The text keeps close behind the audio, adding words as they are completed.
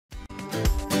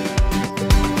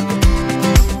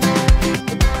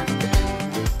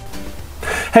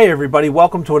Hey everybody,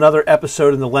 welcome to another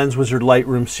episode in the Lens Wizard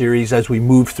Lightroom series as we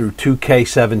move through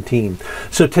 2K17.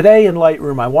 So today in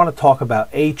Lightroom I want to talk about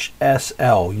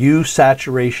HSL, Hue,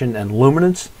 Saturation, and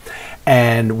Luminance.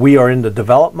 And we are in the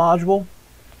Develop module.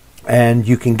 And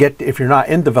you can get, if you're not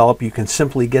in Develop, you can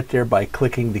simply get there by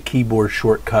clicking the keyboard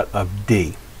shortcut of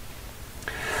D.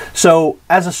 So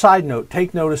as a side note,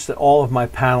 take notice that all of my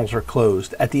panels are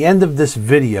closed. At the end of this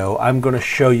video, I'm going to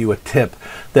show you a tip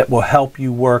that will help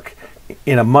you work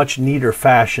in a much neater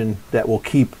fashion that will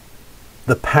keep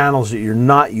the panels that you're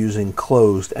not using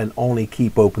closed and only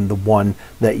keep open the one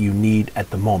that you need at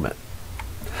the moment.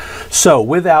 So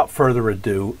without further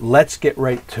ado, let's get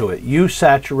right to it. Hue,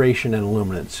 Saturation, and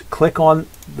Luminance. Click on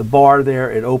the bar there,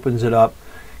 it opens it up,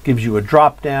 gives you a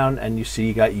drop down, and you see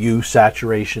you got Hue,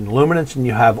 Saturation, Luminance, and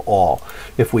you have all.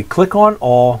 If we click on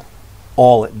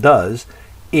all it does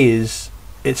is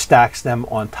it stacks them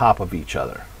on top of each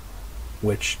other,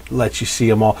 which lets you see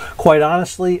them all. Quite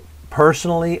honestly,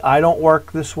 personally, I don't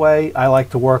work this way. I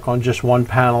like to work on just one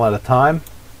panel at a time.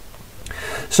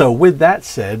 So with that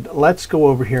said, let's go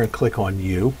over here and click on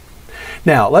Hue.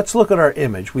 Now let's look at our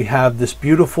image. We have this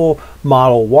beautiful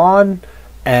model Juan,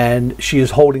 and she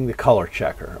is holding the color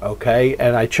checker, okay?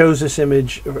 And I chose this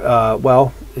image,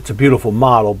 well, it's a beautiful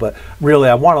model, but really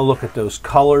I want to look at those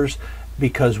colors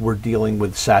because we're dealing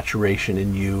with saturation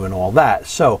and hue and all that.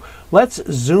 So let's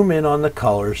zoom in on the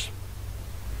colors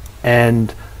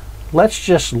and let's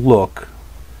just look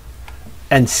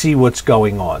and see what's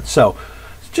going on. So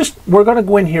we're going to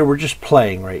go in here, we're just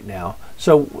playing right now.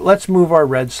 So let's move our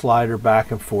red slider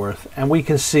back and forth, and we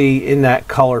can see in that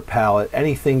color palette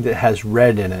anything that has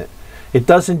red in it. It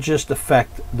doesn't just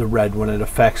affect the red one, it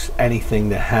affects anything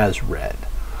that has red.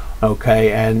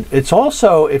 Okay, and it's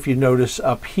also, if you notice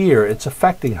up here, it's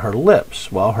affecting her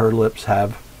lips. Well, her lips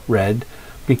have red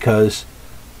because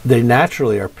they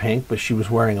naturally are pink, but she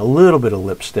was wearing a little bit of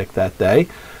lipstick that day.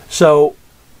 So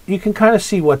you can kind of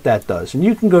see what that does. And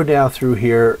you can go down through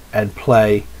here and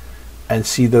play and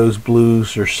see those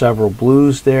blues. There's several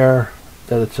blues there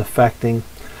that it's affecting.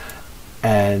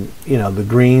 And, you know, the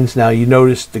greens. Now you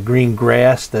notice the green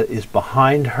grass that is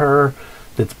behind her.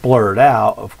 That's blurred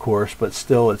out, of course, but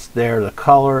still it's there, the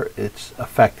color, it's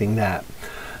affecting that.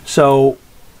 So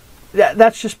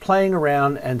that's just playing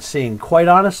around and seeing. Quite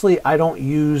honestly, I don't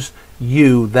use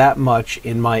Hue that much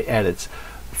in my edits.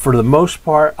 For the most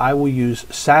part, I will use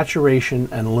Saturation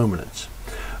and Luminance.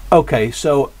 Okay,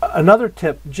 so another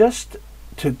tip, just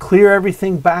to clear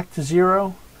everything back to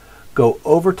zero, go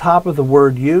over top of the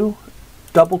word Hue,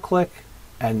 double click,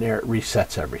 and there it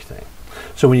resets everything.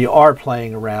 So when you are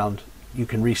playing around, you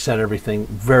can reset everything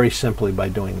very simply by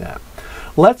doing that.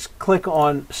 Let's click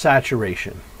on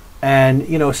Saturation. And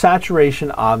you know,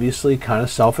 saturation, obviously kind of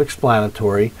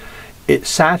self-explanatory. It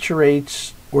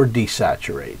saturates or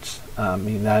desaturates. I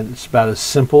mean, that's about as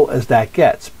simple as that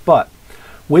gets. But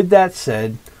with that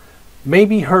said,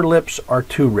 maybe her lips are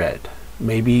too red.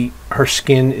 Maybe her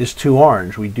skin is too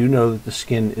orange. We do know that the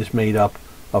skin is made up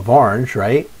of orange,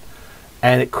 right?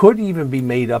 And it could even be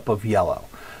made up of yellow.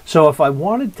 So if I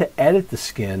wanted to edit the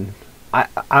skin,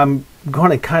 I'm going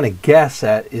to kind of guess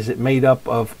at, is it made up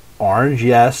of orange?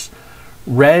 Yes.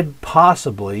 Red,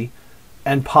 possibly,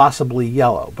 and possibly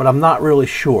yellow, but I'm not really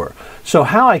sure. So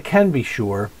how I can be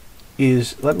sure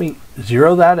is, let me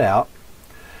zero that out.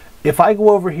 If I go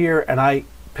over here and I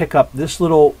pick up this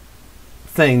little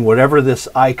thing, whatever this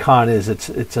icon is,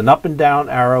 it's an up and down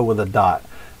arrow with a dot.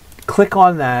 Click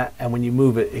on that, and when you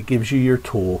move it, it gives you your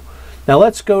tool. Now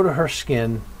let's go to her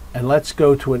skin. And let's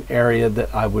go to an area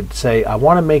that I would say, I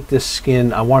want to make this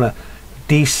skin, I want to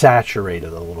desaturate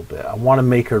it a little bit. I want to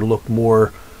make her look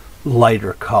more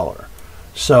lighter color.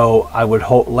 So I would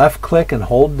hold left click and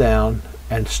hold down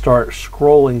and start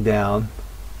scrolling down,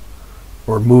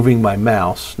 or moving my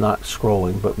mouse, not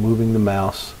scrolling, but moving the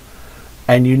mouse.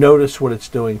 And you notice what it's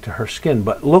doing to her skin.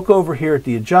 But look over here at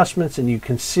the adjustments and you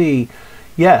can see,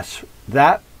 yes,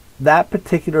 that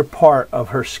particular part of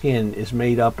her skin is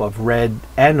made up of red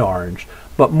and orange,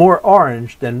 but more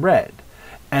orange than red,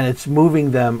 and it's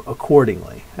moving them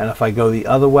accordingly. And if I go the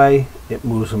other way, it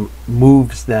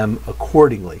moves them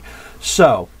accordingly.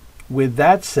 So with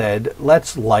that said,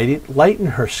 let's lighten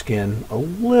her skin a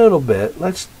little bit.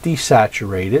 Let's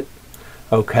desaturate it.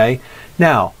 Okay,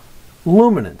 now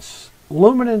luminance.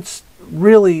 Luminance,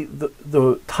 really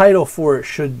the title for it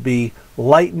should be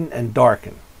lighten and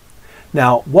darken.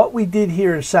 Now, what we did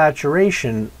here in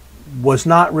saturation was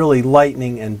not really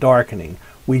lightening and darkening.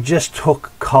 We just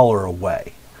took color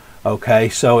away. Okay,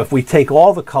 so if we take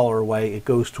all the color away, it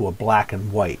goes to a black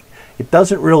and white. It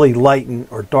doesn't really lighten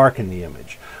or darken the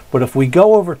image. But if we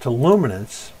go over to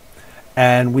Luminance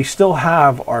and we still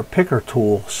have our picker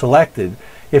tool selected,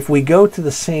 if we go to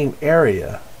the same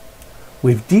area,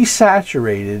 we've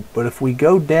desaturated, but if we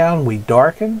go down, we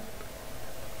darken.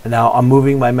 And now I'm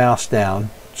moving my mouse down,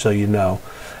 so you know.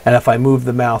 And if I move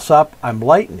the mouse up, I'm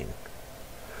lightening.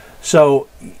 So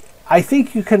I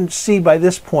think you can see by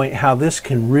this point how this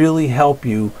can really help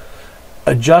you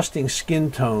adjusting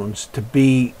skin tones to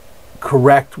be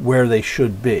correct where they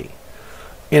should be.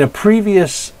 In a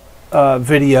previous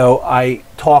video, I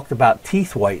talked about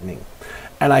teeth whitening,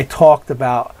 and I talked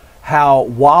about how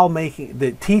while making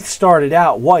the teeth started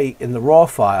out white in the raw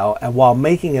file, and while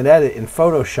making an edit in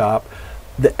Photoshop,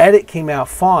 the edit came out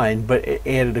fine, but it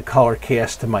added a color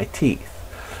cast to my teeth.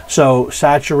 So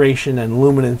saturation and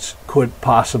luminance could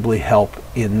possibly help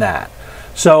in that.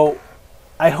 So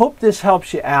I hope this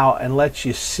helps you out and lets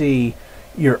you see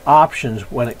your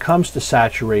options when it comes to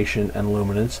saturation and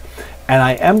luminance. And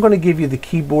I am going to give you the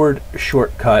keyboard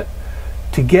shortcut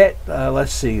to get,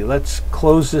 let's see, let's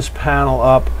close this panel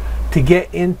up, to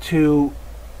get into,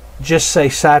 just say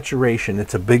saturation.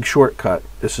 It's a big shortcut.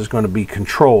 This is going to be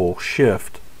Control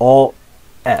Shift Alt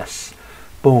S.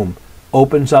 Boom.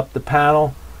 Opens up the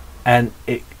panel, and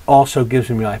it also gives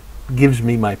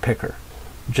me my picker,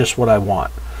 just what I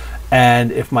want.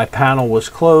 And if my panel was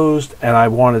closed and I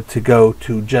wanted to go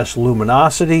to just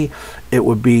luminosity, it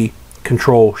would be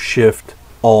Control Shift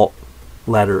Alt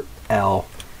letter L.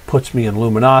 Puts me in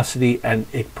luminosity, and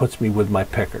it puts me with my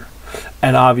picker.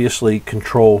 And obviously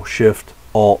Control Shift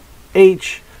Alt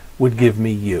H would give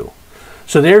me U.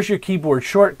 So there's your keyboard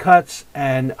shortcuts,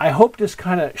 and I hope this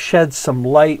kind of sheds some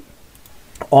light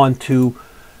onto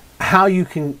how you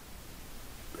can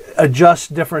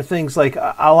adjust different things. Like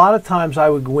a lot of times I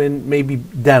would go in maybe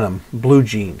denim, blue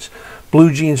jeans.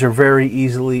 Blue jeans are very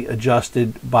easily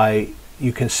adjusted by,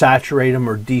 you can saturate them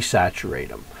or desaturate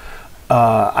them.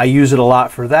 I use it a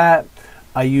lot for that.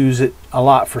 I use it a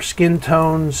lot for skin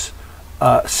tones,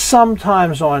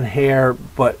 sometimes on hair,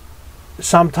 but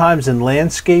sometimes in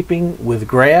landscaping with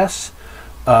grass.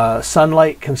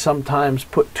 Sunlight can sometimes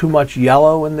put too much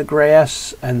yellow in the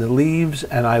grass and the leaves,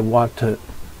 and I want to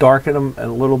darken them a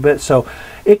little bit. So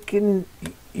it can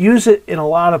use it in a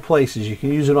lot of places. You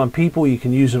can use it on people, you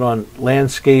can use it on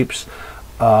landscapes,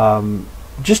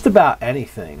 just about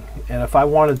anything. And if I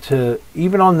wanted to,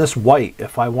 even on this white,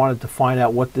 if I wanted to find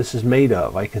out what this is made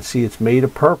of, I can see it's made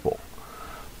of purple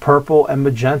and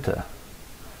magenta,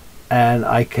 and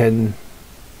I can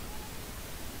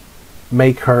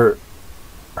make her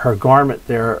garment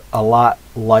there a lot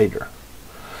lighter.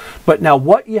 But now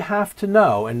what you have to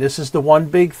know, and this is the one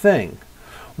big thing,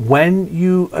 when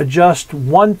you adjust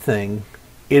one thing,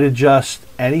 it adjusts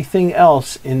anything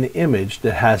else in the image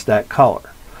that has that color.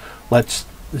 Let's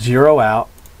zero out,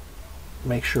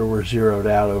 make sure we're zeroed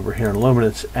out over here in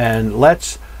Luminance, and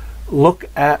let's look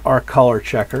at our color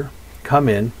checker, come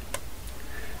in,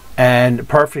 and a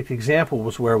perfect example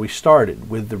was where we started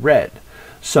with the red.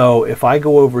 So if I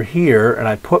go over here and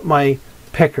I put my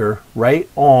picker right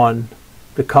on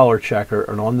the color checker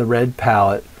and on the red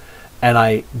palette, and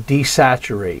I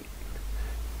desaturate,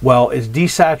 well, it's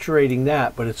desaturating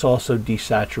that, but it's also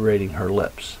desaturating her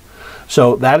lips.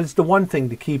 So that is the one thing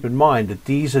to keep in mind, that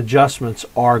these adjustments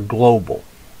are global.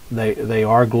 They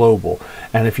are global.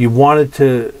 And if you wanted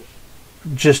to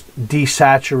just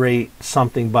desaturate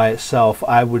something by itself,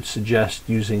 I would suggest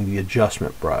using the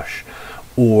adjustment brush,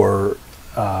 or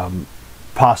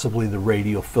possibly the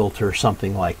radial filter or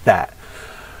something like that.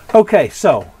 Okay,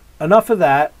 so enough of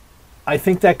that. I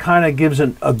think that kind of gives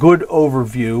a good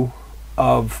overview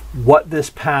of what this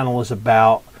panel is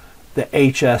about, the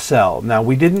HSL. Now,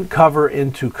 we didn't cover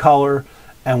into color,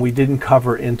 and we didn't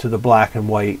cover into the black and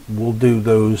white. We'll do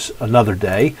those another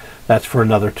day. That's for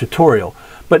another tutorial.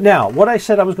 But now, what I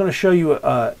said, I was going to show you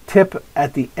a tip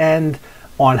at the end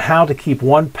on how to keep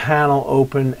one panel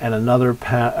open and another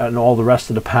and all the rest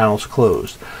of the panels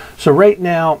closed. So right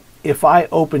now, if I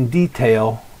open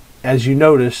detail, as you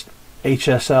noticed,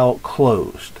 HSL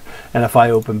closed. And if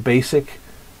I open basic,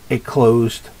 it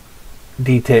closed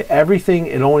detail. Everything,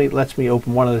 it only lets me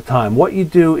open one at a time. What you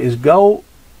do is go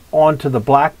onto the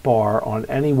black bar on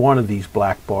any one of these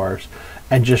black bars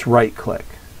and just right click.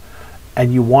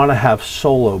 And you want to have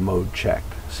solo mode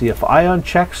checked. See, if I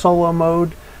uncheck solo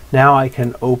mode, now I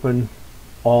can open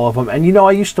all of them. And you know,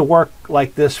 I used to work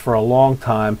like this for a long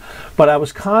time, but I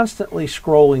was constantly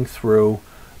scrolling through,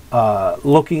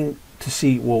 looking to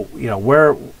see, well, you know,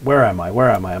 where am I? Where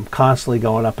am I? I'm constantly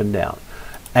going up and down.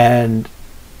 And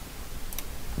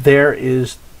there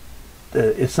is,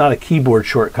 it's not a keyboard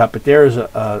shortcut, but there is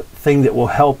a thing that will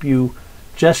help you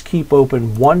just keep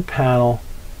open one panel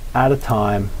at a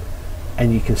time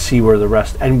and you can see where the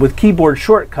rest. And with keyboard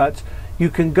shortcuts,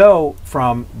 you can go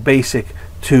from basic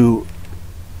to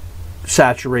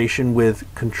saturation with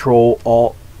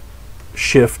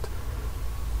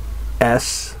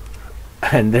Control-Alt-Shift-S,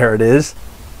 and there it is.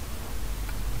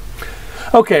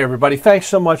 Okay, everybody, thanks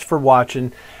so much for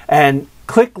watching, and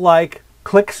click like,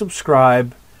 click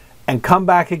subscribe, and come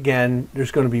back again.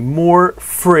 There's going to be more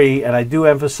free, and I do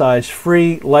emphasize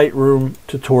free, Lightroom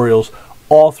tutorials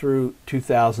all through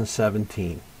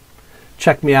 2017.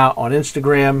 Check me out on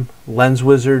Instagram, Lens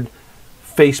Wizard,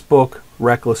 Facebook,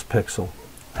 Reckless Pixel.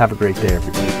 Have a great day,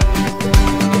 everybody.